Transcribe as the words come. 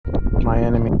my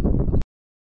enemy.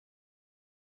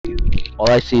 All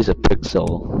I see is a pixel.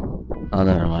 Oh,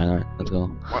 never mind. Alright, let's go.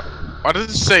 Why does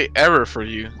it say error for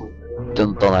you?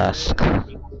 Don't ask.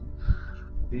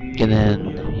 Get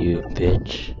in, you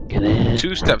bitch. Get in.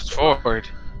 2 steps forward.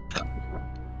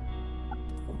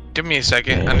 Give me a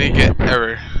second. I need to get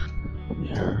error.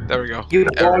 There we go. You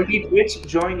Error. already Twitch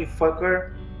join, you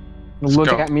fucker. Let's Look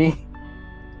go. at me.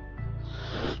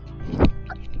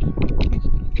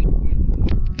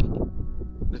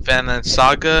 Vanland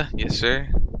Saga, yes sir.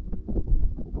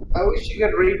 I wish you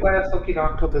got raped by a fucking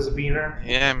octopus beaner.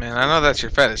 Yeah, man. I know that's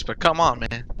your fetish, but come on,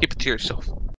 man. Keep it to yourself.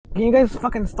 Can you guys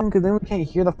fucking stop? Because then we can't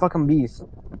hear the fucking beast.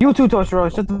 You too,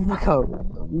 Toshiro. Shut the fuck up.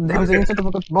 Damn, shut the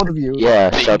fuck up, both of you. Yeah,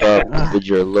 shut up with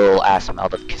your little ass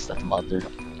mouth and kiss that mother.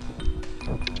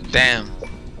 Damn.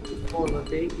 Oh, no,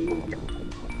 baby.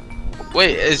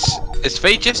 Wait, is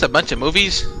Fate just a bunch of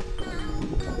movies?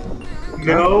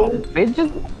 No, It's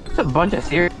just a bunch of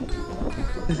series.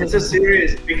 it's a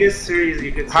series, biggest series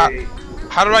you could say.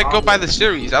 How do I go by the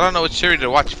series? I don't know which series to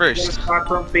watch first. Start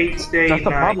from Fate Stay That's the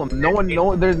Night.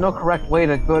 problem. There's no correct way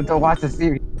to go to watch the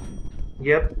series.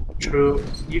 Yep, true.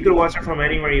 You could watch it from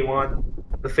anywhere you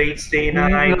want. The Fate Stay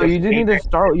Night. No, you just need to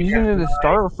start. You just need to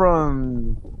start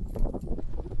from.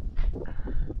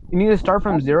 You need to start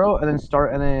from 0 and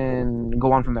then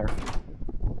go on from there.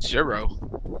 0.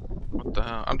 What the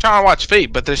hell? I'm trying to watch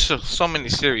Fate, but there's so many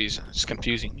series. It's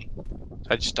confusing me. So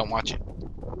I just don't watch it.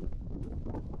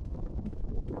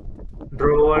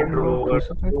 Drawer.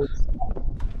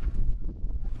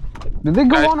 Did they go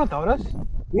Guys- on without us?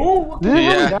 Whoa, This is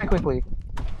how Yeah. we die quickly.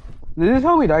 This is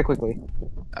how we die quickly.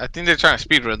 I think they're trying to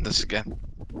speedrun this again.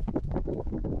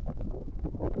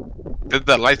 Did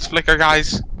the lights flicker,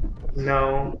 guys?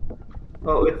 no.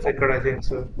 Oh, it flickered, I think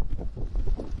so.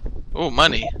 Oh,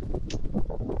 money.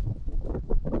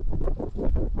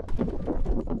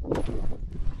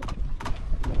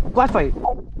 Flashlight.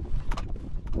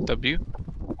 W?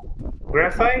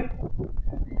 Graphite?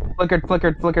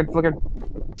 Flickered.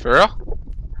 For real?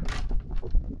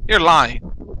 You're lying.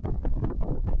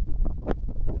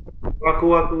 Waku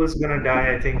Waku was gonna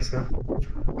die, I think so.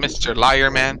 Mr. Liar,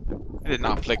 man. It did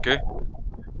not flicker.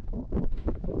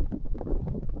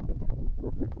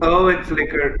 Oh, it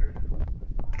flickered.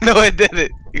 No, it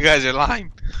didn't. You guys are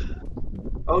lying.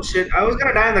 Oh shit, I was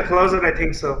gonna die in the closet, I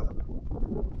think so.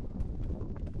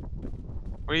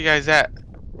 Where you guys at?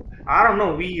 I don't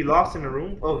know, we lost in the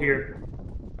room? Oh, here.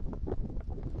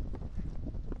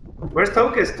 Where's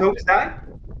Tokus? Tokus died?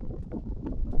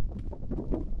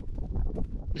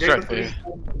 It's right there.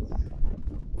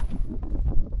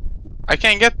 I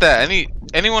can't get that.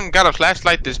 Anyone got a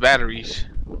flashlight? There's batteries.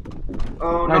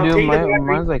 Oh no, I do. take the battery.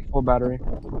 Mine's like full battery.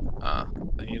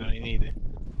 Then you don't need it.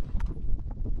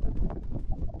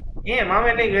 Yeah, my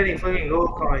man ain't getting fucking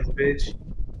gold coins, bitch.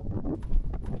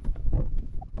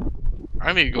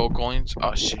 I need gold coins.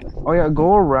 Oh shit. Oh yeah,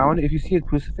 go around. If you see a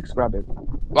crucifix, grab it.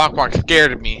 Walk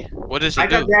scared of me. What does I it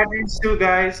got do? batteries too,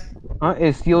 guys.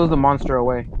 It steals the monster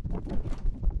away.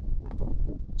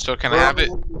 So can I have it?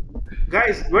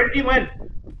 Guys, where did you went?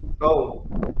 Oh,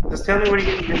 just tell me when you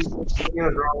get in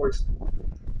the drawers.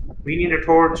 We need a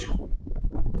torch. Hey,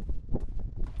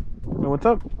 what's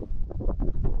up?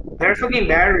 They're fucking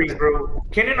batteries, bro.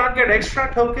 Can you not get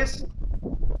extra Tokus?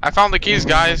 I found the keys,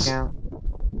 guys. Yeah.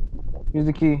 Here's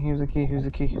the key. Here's the key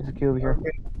over here.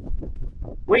 Okay.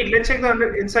 Wait, let's check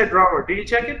the inside drawer. Did you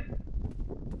check it?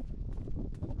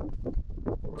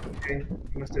 Okay,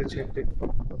 must have checked it.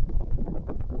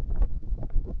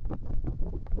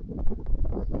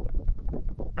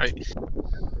 Right.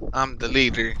 I'm the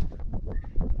leader.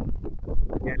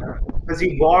 Yeah, cause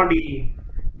you bally,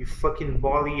 you fucking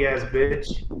bally ass bitch.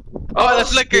 Oh, that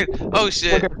flickered. Oh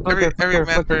shit. Flicker, Every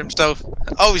man for himself.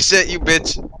 Oh shit, you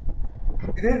bitch.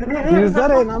 You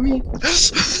said it, not me.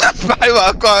 Bye,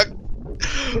 walk.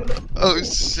 Oh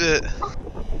shit.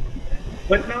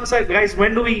 But now, it's like, guys,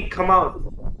 when do we come out?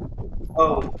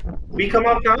 Oh, we come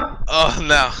out now? Oh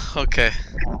no. Okay.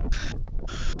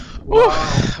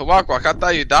 Wow. Woo. Walk. I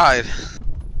thought you died.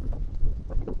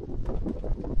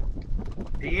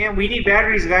 Damn, we need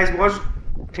batteries, guys. Watch,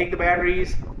 take the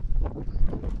batteries.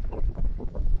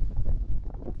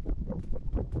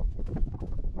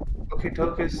 Okay,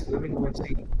 Tokus, let me go and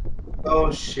see.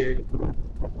 Oh shit.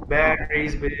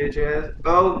 Batteries, bitches.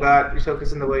 Oh god,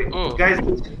 Tokus in the way. Ooh. Guys,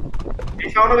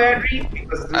 you found a battery?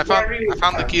 Because this I battery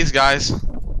found the keys, guys.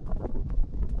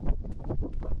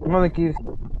 Come on, the keys.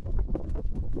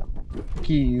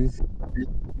 Keys.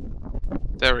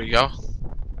 There we go.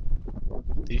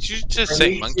 Did you just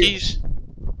say monkeys?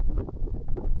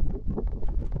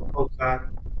 Oh god.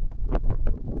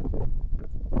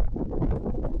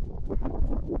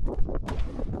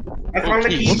 I found the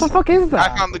keys. What keys. the fuck is I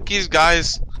that? found the keys,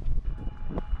 guys.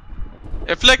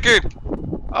 It flickered.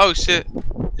 Oh shit.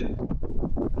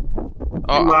 Oh,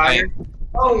 I'm Liar. lying.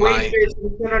 Oh, I'm wait, lying. bitch.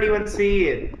 We cannot even see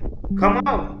it. Come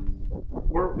on.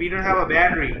 We don't have a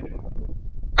battery.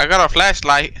 I got a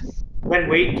flashlight. Then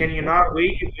wait, can you not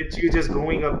wait? It's you just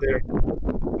going up there.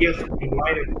 You have to be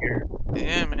light up here.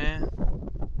 Yeah, man.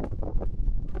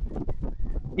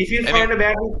 If you Any- find a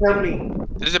battery, tell me.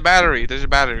 There's a battery. There's a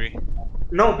battery.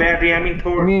 No battery, I mean I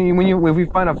torch. mean, if we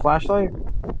find a flashlight,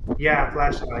 Yeah,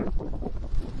 flashlight.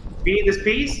 We need this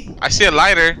piece? I see a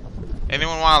lighter.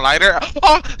 Anyone want a lighter?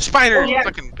 Oh, spider! Oh, yeah.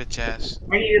 Fucking bitch ass.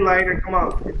 I need a lighter. Come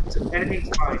on.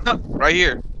 Anything's fine. Right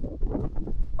here.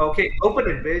 Okay, open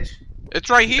it, bitch. It's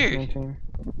right here. 19.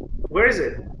 Where is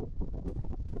it?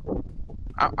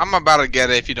 I'm about to get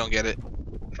it if you don't get it.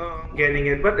 Oh, I'm getting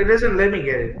it, but it doesn't let me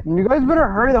get it. You guys better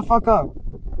hurry the fuck up.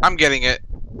 I'm getting it.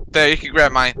 There, you can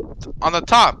grab mine. On the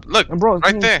top. Look, And bro,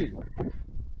 it's right there. getting-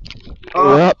 Hurry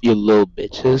Oh, up, you little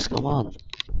bitches. Come on.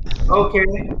 okay.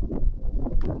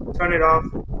 Turn it off.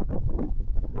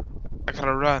 I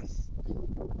gotta run.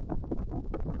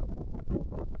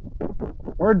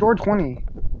 We're at door 20.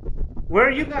 Where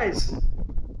are you guys?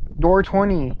 Door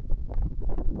 20.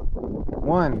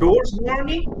 1. Doors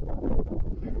warning?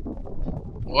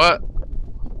 What?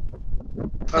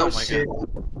 Oh, my shit. god.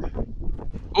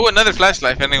 Ooh, another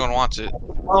flashlight if anyone wants it.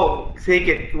 Oh, take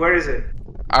it. Where is it?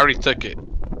 I already took it.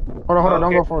 Hold on, don't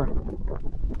Okay. go for it.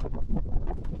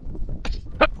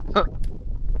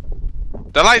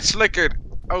 The lights flickered.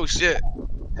 Oh shit.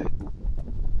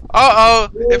 Uh oh,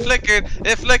 it flickered.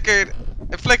 It flickered.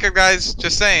 It flickered, guys.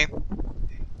 Just saying.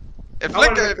 It I'm in the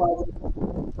flickered. closet.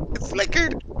 It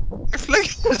flickered. It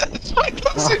flickered. That's my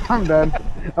closet. Oh, I'm dead.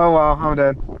 Oh wow, I'm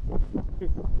dead.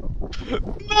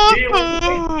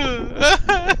 No.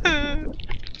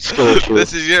 Still true.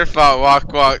 This is your fault,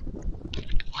 Walk Walk.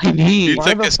 Why me? You Why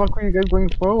took the us- fuck were you guys going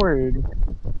forward?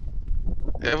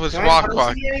 It was Guys, I Walk don't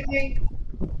Walk. see anything.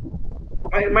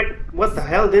 What the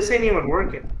hell? This ain't even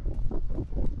working.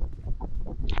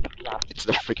 It's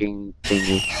the freaking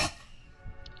thingy.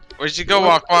 Where'd you go,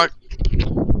 Walk Walk?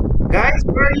 Guys,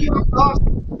 where are you? I'm lost.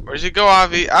 Where'd you go,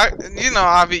 Avi? You know,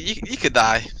 Avi, you could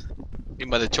die. You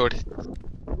mother chort.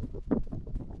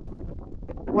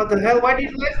 What the hell? Why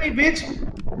did you let me, bitch?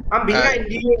 I'm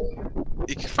behind you.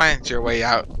 You can find your way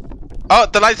out. Oh,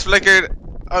 the lights flickered.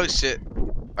 Oh shit.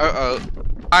 Uh oh.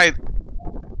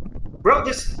 Bro,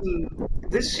 this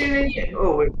shit ain't yet.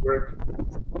 Oh, wait, work.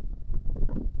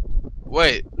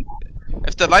 Wait.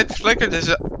 If the lights flicker, does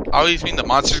it always mean the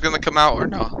monster's gonna come out or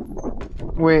no?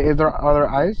 Wait, are there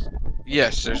eyes?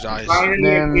 Yes, there's eyes. Finally,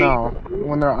 Then okay. no.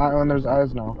 When there's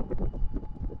eyes, no.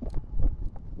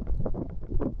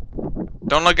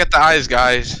 Don't look at the eyes,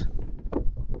 guys.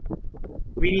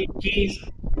 We need keys.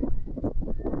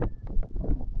 Don't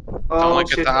Oh, look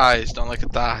shit. at the eyes. Don't look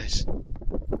at the eyes.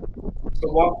 So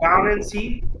walk down and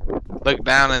see. Look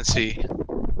down and see.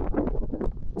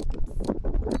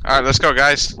 Alright, let's go,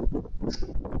 guys.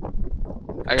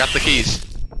 I got the keys.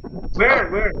 Where?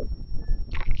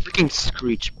 Freaking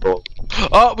screech ball.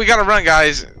 Oh, we gotta run,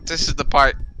 guys. This is the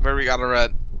part where we gotta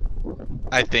run.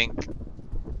 I think.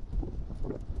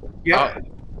 Yeah. Oh,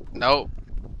 no.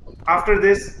 After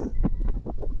this,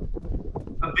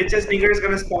 a bitch's finger is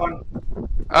gonna spawn.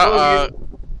 Uh-oh.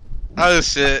 Oh,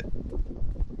 shit.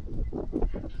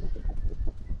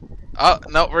 Oh,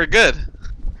 no, we're good.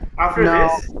 After No,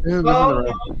 this. this is Oh, the no.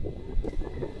 right.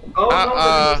 Oh,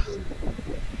 Uh-uh. no.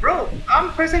 Bro,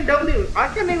 I'm pressing W. I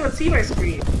can't even see my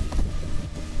screen.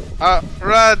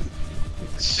 Run.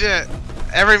 Shit.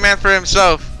 Every man for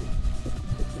himself.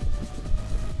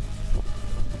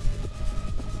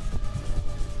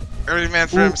 Every man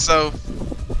for Ooh. himself.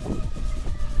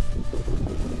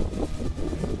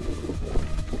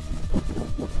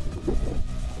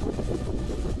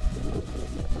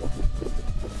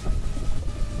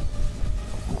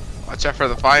 Watch out for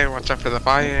the fire, watch out for the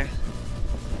fire.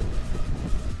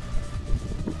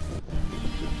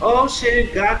 Oh shit,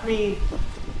 it got me.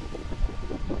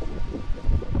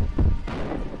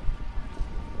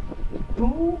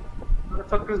 Who?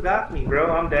 Motherfuckers got me,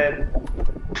 bro. I'm dead.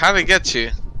 How'd it get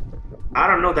you? I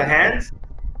don't know, the hands?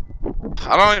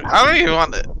 I don't even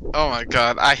want it. Oh my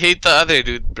god, I hate the other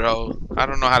dude, bro. I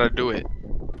don't know how to do it.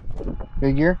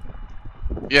 Figure?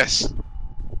 Yes.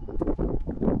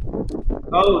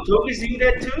 Oh, Toby's you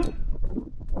dead too?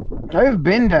 I've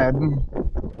been dead.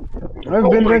 I've Oh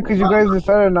been my dead because you guys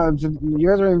decided not to. You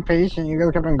guys are impatient. You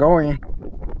guys kept on going.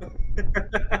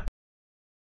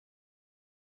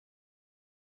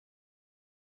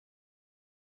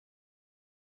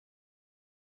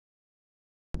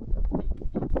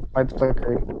 Lights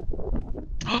flickered.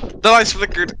 The lights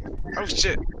flickered. Oh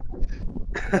shit.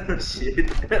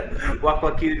 Shit.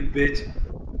 Walk, you bitch.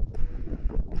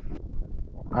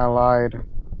 I lied.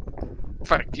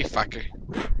 Fuck you, fucker.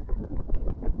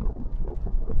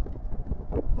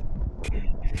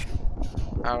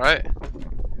 Alright.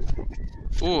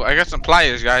 Ooh, I got some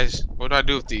pliers, guys. What do I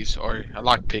do with these? Or a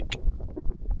lockpick?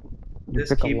 You Just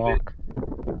pick a keep lock.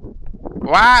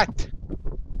 What?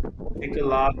 Pick a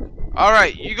lock.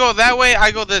 Alright, you go that way,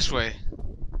 I go this way.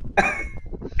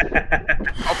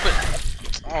 Open.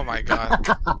 Oh my god.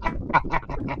 Go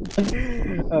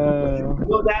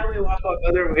that way, walk the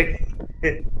other way.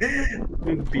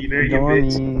 Beaner, you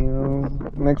bitch.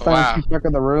 Dummy. Next time, Wow. keep track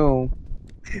of the room.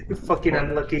 You fucking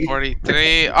unlucky.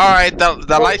 43. Alright,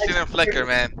 the lights didn't flicker,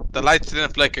 man. The lights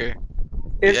didn't flicker.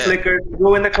 It Yeah. flickered.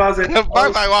 Go in the closet.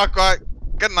 Bye bye, walk walk.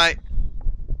 Good night.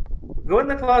 Go in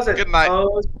the closet. Good night.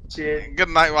 Oh shit. Good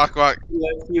night, walk walk.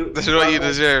 This is what you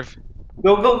deserve.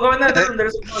 Go in that room.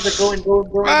 There's a closet. Go in.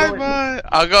 Bye bye.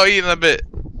 I'll go eat in a bit.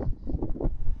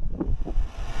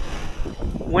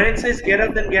 When it says get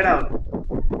up, then get out.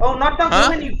 Oh, not down. Huh?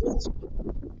 Go in, you bitch.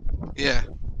 Yeah.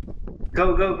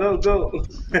 Go.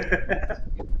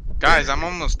 Guys, I'm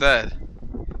almost dead.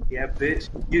 Yeah, bitch.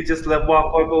 You just let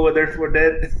walk over there for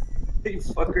dead. You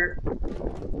fucker.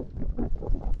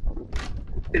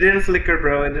 It didn't flicker,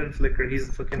 bro. It didn't flicker. He's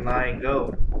fucking lying.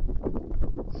 Go.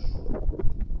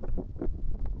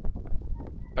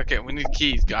 Okay, we need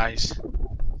keys, guys.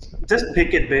 Just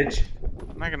pick it, bitch.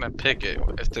 I'm not gonna pick it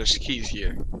if there's keys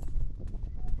here.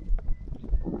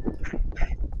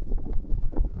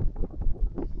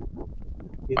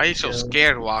 Why are you so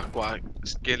scared, walk walk?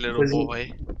 Scared little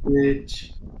boy.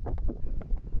 Bitch.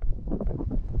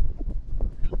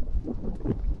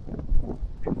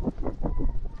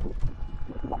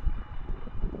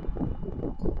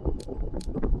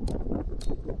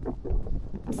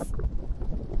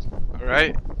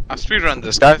 Alright, I'll speedrun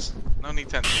this, guys. No need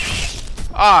tension.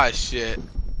 Ah, shit.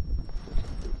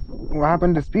 What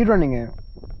happened to speedrunning it?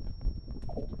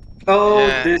 Oh,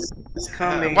 Yeah. this is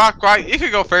coming. Walk walk, you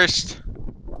can go first.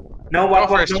 No, Go walk,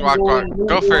 first, don't walk, go walk. in, don't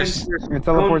Go in first. It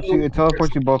teleports you. It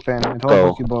teleports you both in. It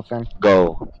teleports you both in.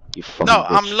 Go. You fucking No,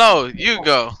 bitch. I'm low. You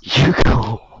go. You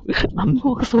go. I'm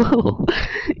low as well.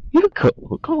 You go.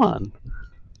 Come on.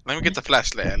 Let me get the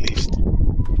flashlight at least.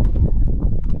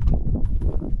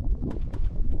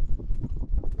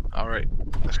 Alright,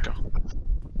 let's go.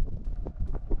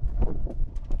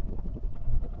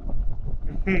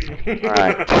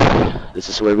 Alright. This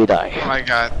is where we Oh die. my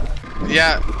god.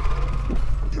 Yeah.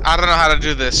 I don't know how to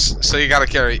do this, so you gotta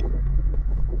carry.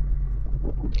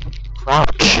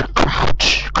 Crouch.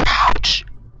 Crouch.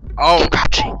 Oh. Keep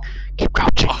crouching. Keep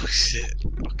crouching. Oh shit.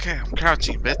 Okay, I'm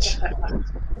crouching, bitch.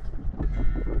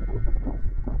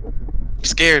 I'm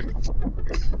scared.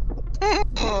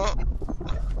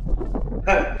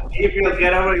 Gabriel,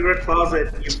 get out of your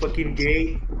closet, you fucking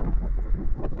gay.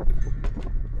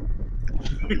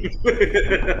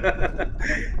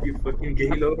 You fucking gay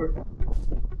lover.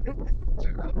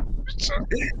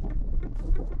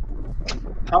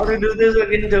 How to do this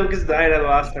again? Tokus died the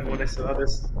last time when I saw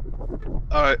this.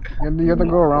 Alright. You have to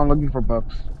go around looking for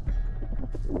books.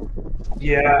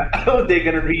 Yeah, oh, they're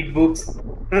gonna read books.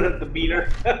 The beater.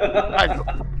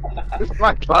 It's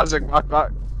my closet, walk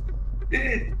walk.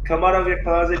 Come out of your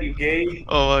closet, you gay.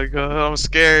 Oh my god, I'm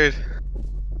scared.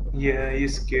 Yeah, you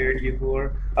scared, you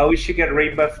whore. I wish you get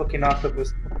raped by fucking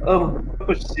octopus. Oh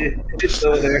shit, it's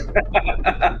over there.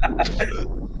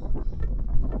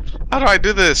 How do I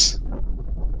do this?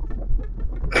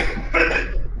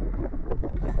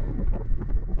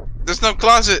 There's no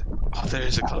closet. Oh, there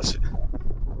is a closet.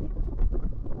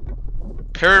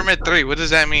 Pyramid 3, what does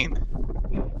that mean?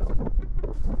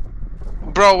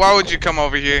 Bro, why would you come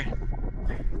over here?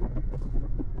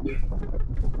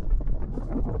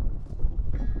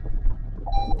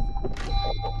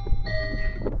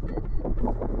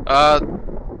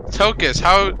 Tokus,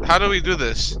 how do we do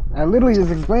this? I literally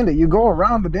just explained it. You go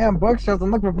around the damn bookshelves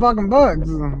and look for fucking bugs.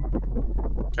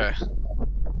 Okay.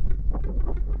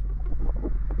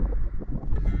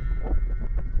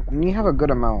 You need to have a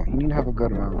good amount.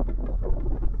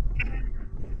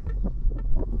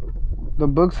 The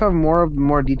books have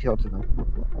more detail to them.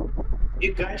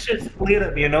 You guys should split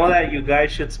up. You know that you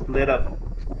guys should split up.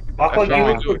 That's Aqua, give how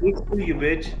it we do it. to you,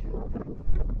 bitch.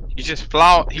 He's just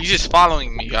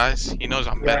following me, guys. He knows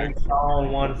I'm better. Yeah, I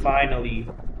found one finally.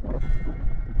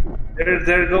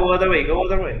 There, go other way,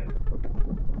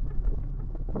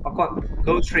 Aqua,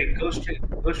 go straight,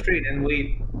 and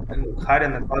wait, and hide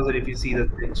in the closet if you see the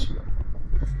bitch.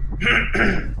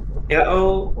 Yeah,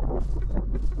 oh.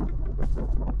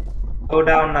 Go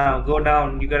down now. Go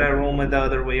down. You gotta roam it the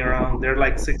other way around. They're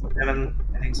like 6, 7,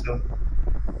 I think so.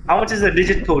 How much is the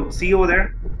digit code? See over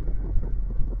there?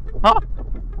 Huh?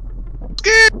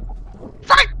 Skid!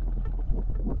 Fight!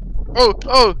 Oh,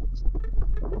 oh,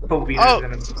 Oh, Beaner's oh,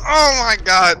 gonna. oh my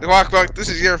god. Walk, walk, this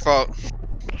is your fault.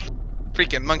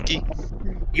 Freaking monkey.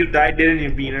 You died, didn't you,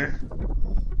 Beaner?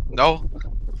 No,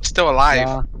 still alive.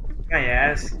 Yeah. My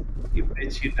ass. You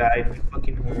bitch, you died. You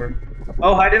fucking whore.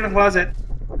 Oh, hide in the closet.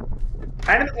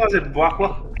 Hide in the closet, walk,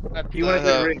 walk. What You the wanna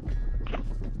hell? get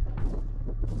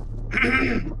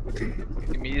rid?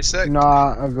 Give me a sec.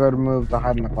 Not a good move to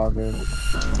hide in the closet.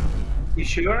 You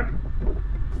sure?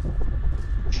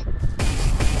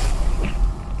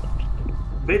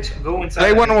 Bitch, go inside.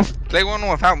 Play one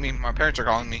without me. My parents are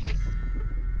calling me.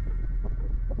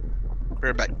 Be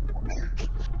right back.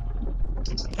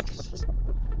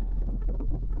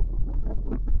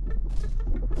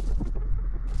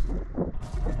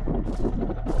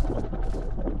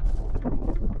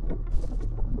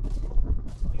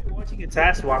 You're watching its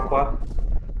ass, walk, walk.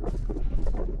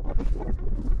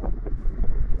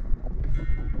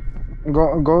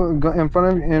 Go in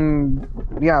front of and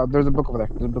yeah, there's a book over there.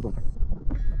 There's a book over there.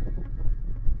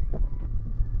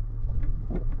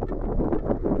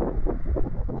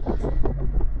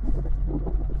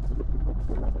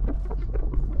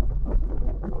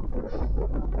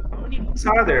 How many books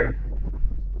are there?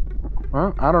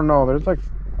 Huh? I don't know. There's like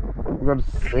we got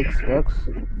 6 books.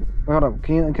 Hold up.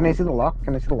 Can I see the lock?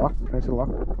 Can I see the lock? Can I see the lock?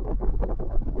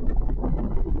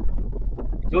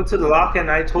 Go to the lock,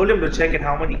 and I told him to check it.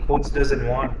 How many codes does it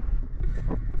want?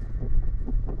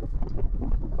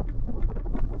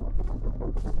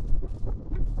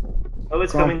 Oh,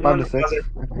 it's Go on, coming. 5 on to the 6. closet.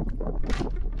 I think.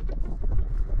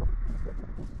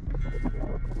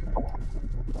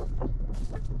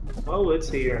 Oh, it's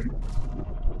here.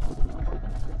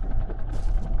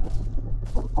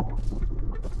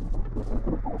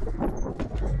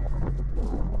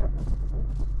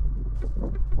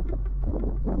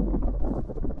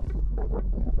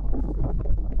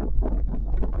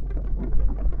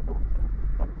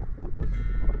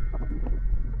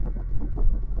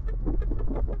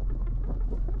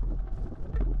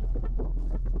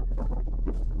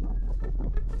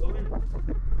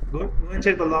 Go and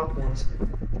check the lock once.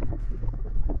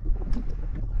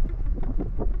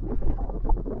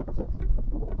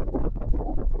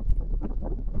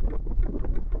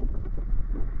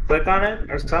 Click on it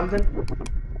or something.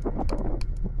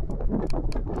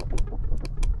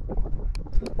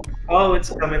 Oh, it's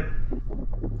coming.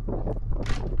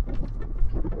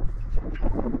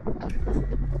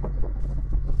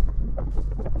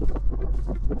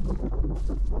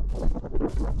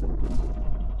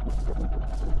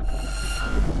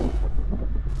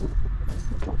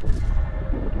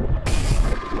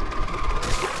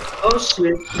 Oh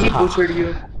shit, he butchered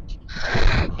you.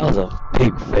 That was a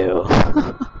big fail.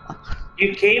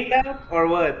 You came down or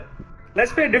what?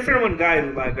 Let's play a different one,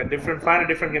 guys. Like find a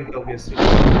different game focus. You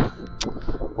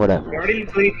Whatever. already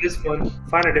played this one.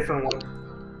 Find a different one.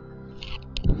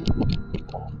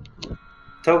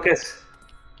 Tokus,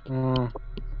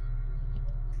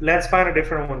 let's find a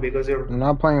different one because you're. I'm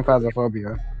not playing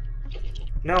Phasmophobia.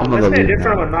 No, I'm let's gonna play a leave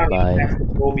different now. one, not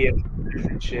Bye. phobia.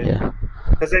 Different shit. Yeah.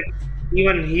 Cause like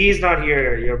even he's not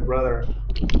here, your brother.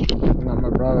 Not my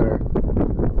brother.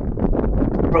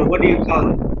 Bro, what do you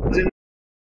call it?